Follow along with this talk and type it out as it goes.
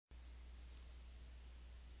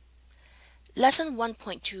Lesson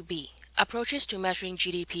 1.2b, Approaches to Measuring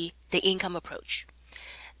GDP, the Income Approach.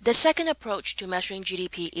 The second approach to measuring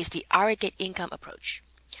GDP is the aggregate income approach.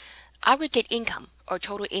 Aggregate income, or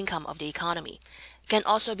total income of the economy, can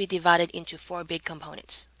also be divided into four big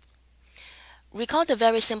components. Recall the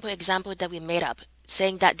very simple example that we made up,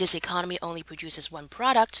 saying that this economy only produces one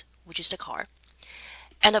product, which is the car,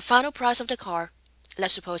 and the final price of the car,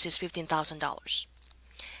 let's suppose, is $15,000.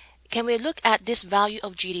 Can we look at this value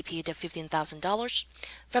of GDP, the $15,000,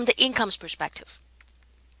 from the income's perspective?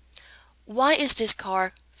 Why is this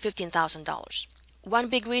car $15,000? One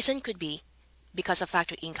big reason could be because of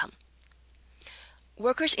factor income.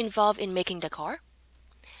 Workers involved in making the car,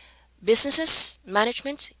 businesses,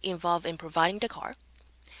 management involved in providing the car.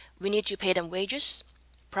 We need to pay them wages,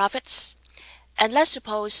 profits, and let's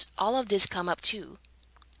suppose all of this come up to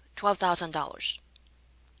 $12,000.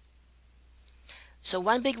 So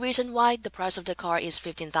one big reason why the price of the car is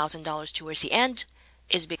 $15,000 towards the end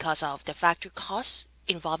is because of the factor costs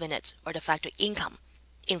involved in it, or the factor income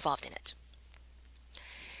involved in it.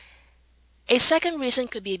 A second reason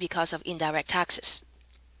could be because of indirect taxes.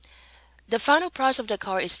 The final price of the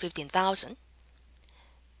car is $15,000,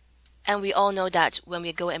 and we all know that when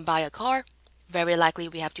we go and buy a car, very likely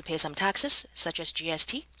we have to pay some taxes, such as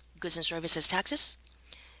GST, Goods and Services Taxes,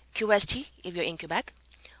 QST if you're in Quebec,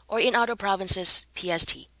 or in other provinces,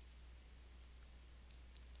 PST.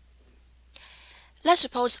 Let's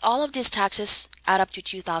suppose all of these taxes add up to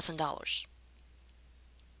 $2,000.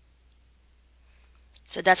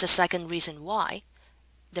 So that's the second reason why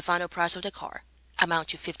the final price of the car amount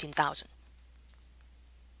to $15,000.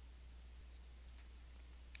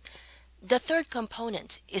 The third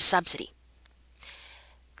component is subsidy.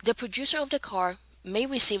 The producer of the car may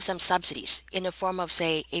receive some subsidies in the form of,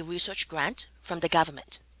 say, a research grant from the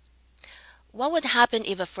government. What would happen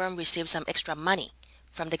if a firm received some extra money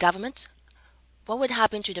from the government? What would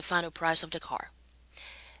happen to the final price of the car?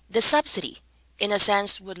 The subsidy, in a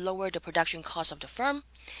sense, would lower the production cost of the firm.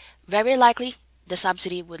 Very likely, the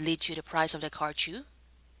subsidy would lead to the price of the car to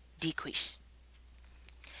decrease.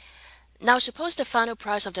 Now, suppose the final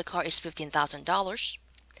price of the car is $15,000,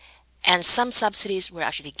 and some subsidies were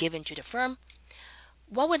actually given to the firm.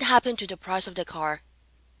 What would happen to the price of the car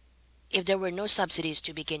if there were no subsidies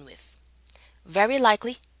to begin with? Very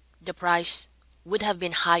likely, the price would have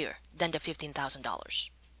been higher than the $15,000.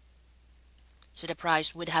 So the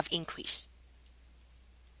price would have increased.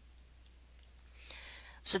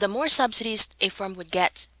 So the more subsidies a firm would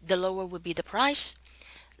get, the lower would be the price.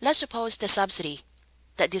 Let's suppose the subsidy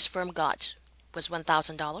that this firm got was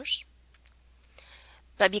 $1,000.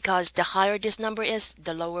 But because the higher this number is,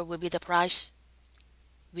 the lower will be the price,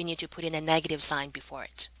 we need to put in a negative sign before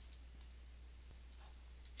it.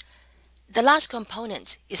 The last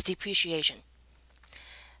component is depreciation.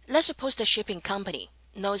 Let's suppose the shipping company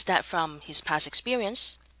knows that from his past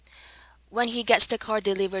experience, when he gets the car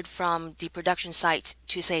delivered from the production site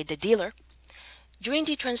to, say, the dealer, during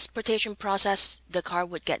the transportation process, the car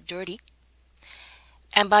would get dirty.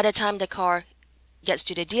 And by the time the car gets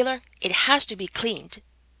to the dealer, it has to be cleaned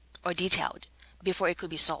or detailed before it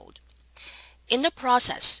could be sold. In the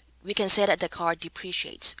process, we can say that the car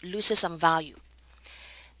depreciates, loses some value.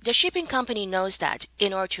 The shipping company knows that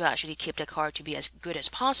in order to actually keep the car to be as good as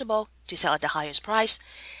possible, to sell at the highest price,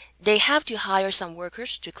 they have to hire some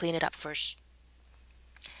workers to clean it up first.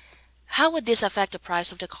 How would this affect the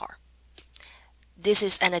price of the car? This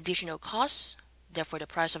is an additional cost, therefore the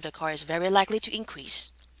price of the car is very likely to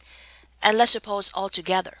increase. And let's suppose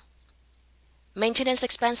altogether, maintenance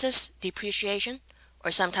expenses, depreciation, or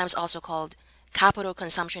sometimes also called capital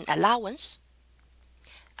consumption allowance,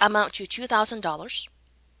 amount to $2,000.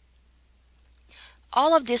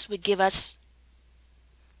 All of this would give us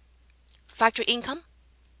factor income,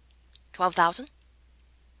 $12,000,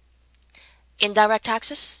 indirect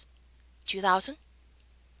taxes, $2,000,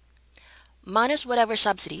 minus whatever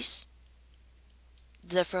subsidies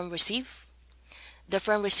the firm received. The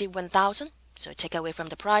firm received $1,000, so take away from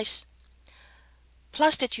the price,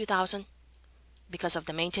 plus the $2,000 because of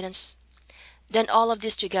the maintenance. Then all of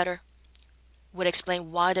this together would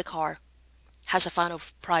explain why the car has a final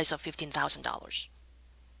price of $15,000.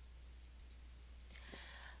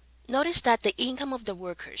 Notice that the income of the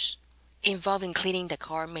workers involved in cleaning the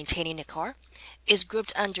car, maintaining the car, is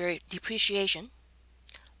grouped under depreciation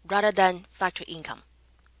rather than factor income.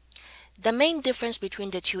 The main difference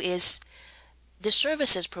between the two is the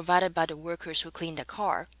services provided by the workers who clean the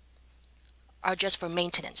car are just for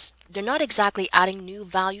maintenance. They're not exactly adding new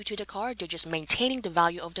value to the car, they're just maintaining the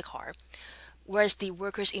value of the car. Whereas the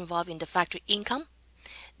workers involved in the factor income,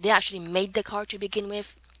 they actually made the car to begin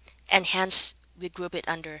with, and hence we group it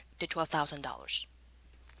under the $12,000.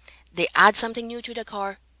 They add something new to the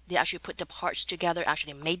car. They actually put the parts together,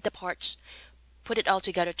 actually made the parts, put it all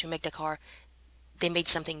together to make the car. They made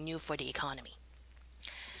something new for the economy.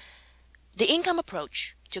 The income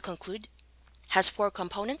approach, to conclude, has four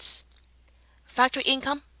components. Factory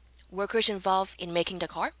income, workers involved in making the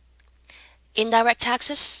car. Indirect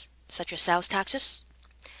taxes, such as sales taxes.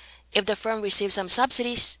 If the firm receives some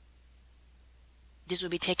subsidies, this will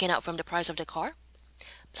be taken out from the price of the car,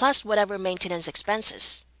 plus whatever maintenance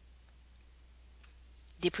expenses.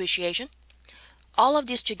 Depreciation. All of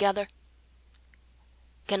these together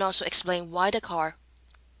can also explain why the car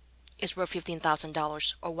is worth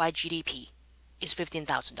 $15,000 or why GDP is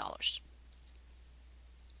 $15,000.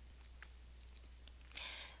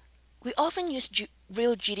 We often use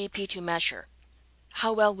real GDP to measure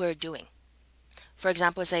how well we're doing. For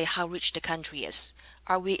example, say how rich the country is.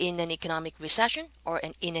 Are we in an economic recession or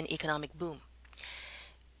in an economic boom?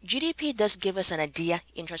 GDP does give us an idea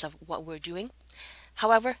in terms of what we're doing.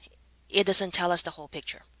 However, it doesn't tell us the whole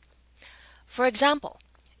picture. For example,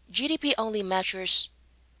 GDP only measures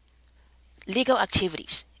legal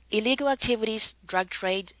activities. Illegal activities, drug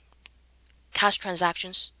trade, cash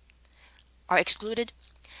transactions are excluded.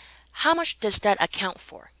 How much does that account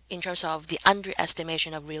for in terms of the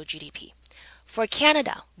underestimation of real GDP? For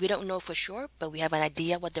Canada, we don't know for sure, but we have an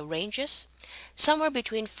idea what the range is. Somewhere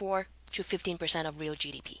between 4 to 15% of real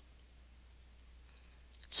GDP.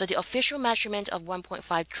 So the official measurement of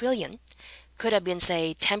 1.5 trillion could have been,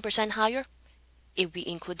 say, 10% higher if we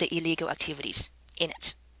include the illegal activities in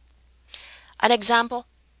it. An example,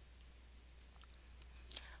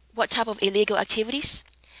 what type of illegal activities?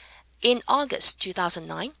 In August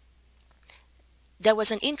 2009, there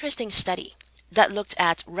was an interesting study that looked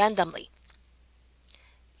at randomly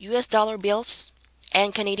US dollar bills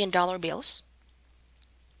and Canadian dollar bills.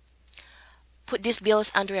 Put these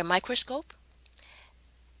bills under a microscope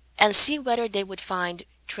and see whether they would find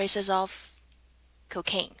traces of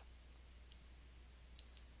cocaine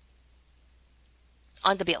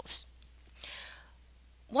on the bills.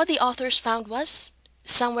 What the authors found was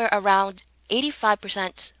somewhere around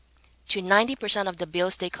 85% to 90% of the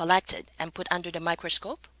bills they collected and put under the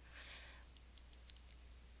microscope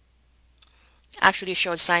actually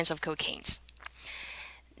showed signs of cocaine.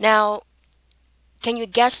 Now, can you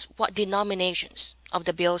guess what denominations of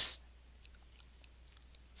the bills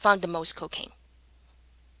found the most cocaine?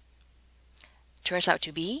 Turns out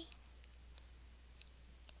to be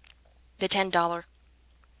the $10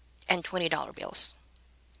 and $20 bills.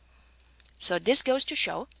 So this goes to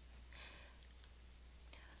show,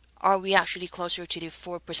 are we actually closer to the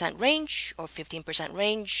 4% range or 15%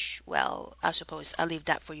 range? Well, I suppose I'll leave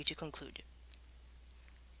that for you to conclude.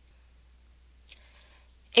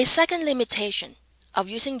 A second limitation of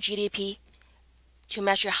using GDP to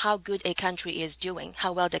measure how good a country is doing,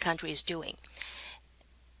 how well the country is doing,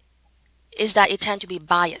 is that it tends to be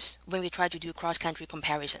biased when we try to do cross-country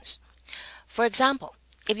comparisons. For example,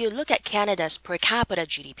 if you look at Canada's per capita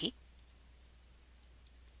GDP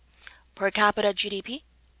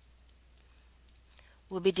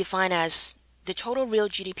will be defined as the total real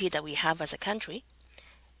GDP that we have as a country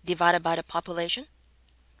divided by the population.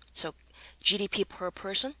 So GDP per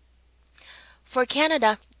person. For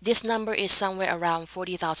Canada, this number is somewhere around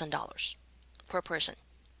 $40,000 per person.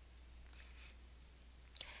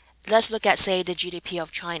 Let's look at, say, the GDP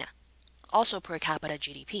of China, also per capita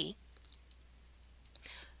GDP,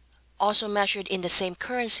 also measured in the same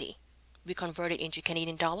currency. We convert it into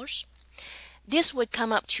Canadian dollars. This would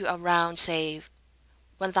come up to around, say,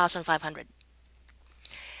 1,500.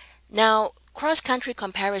 Now, cross-country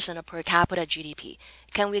comparison of per capita GDP,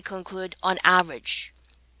 can we conclude on average,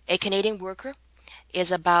 a Canadian worker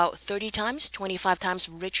is about 30 times, 25 times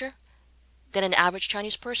richer than an average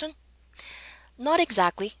Chinese person? Not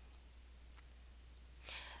exactly,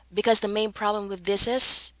 because the main problem with this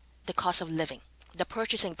is the cost of living, the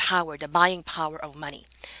purchasing power, the buying power of money.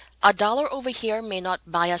 A dollar over here may not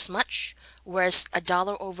buy as much, whereas a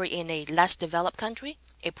dollar over in a less developed country,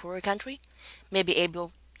 a poorer country, may be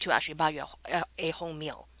able to actually buy you a whole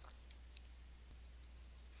meal.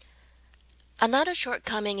 Another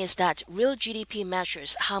shortcoming is that real GDP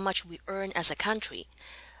measures how much we earn as a country,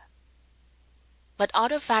 but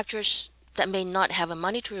other factors that may not have a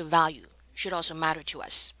monetary value should also matter to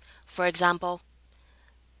us. For example,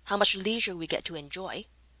 how much leisure we get to enjoy.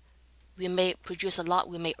 We may produce a lot,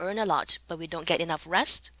 we may earn a lot, but we don't get enough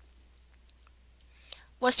rest.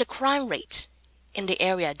 What's the crime rate in the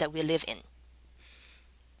area that we live in?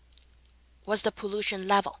 What's the pollution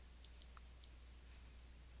level?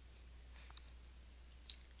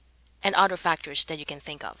 And other factors that you can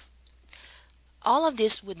think of. All of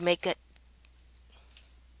this would make it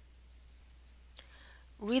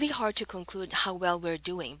really hard to conclude how well we're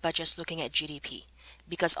doing by just looking at GDP,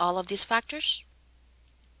 because all of these factors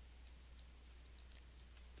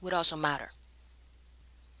would also matter.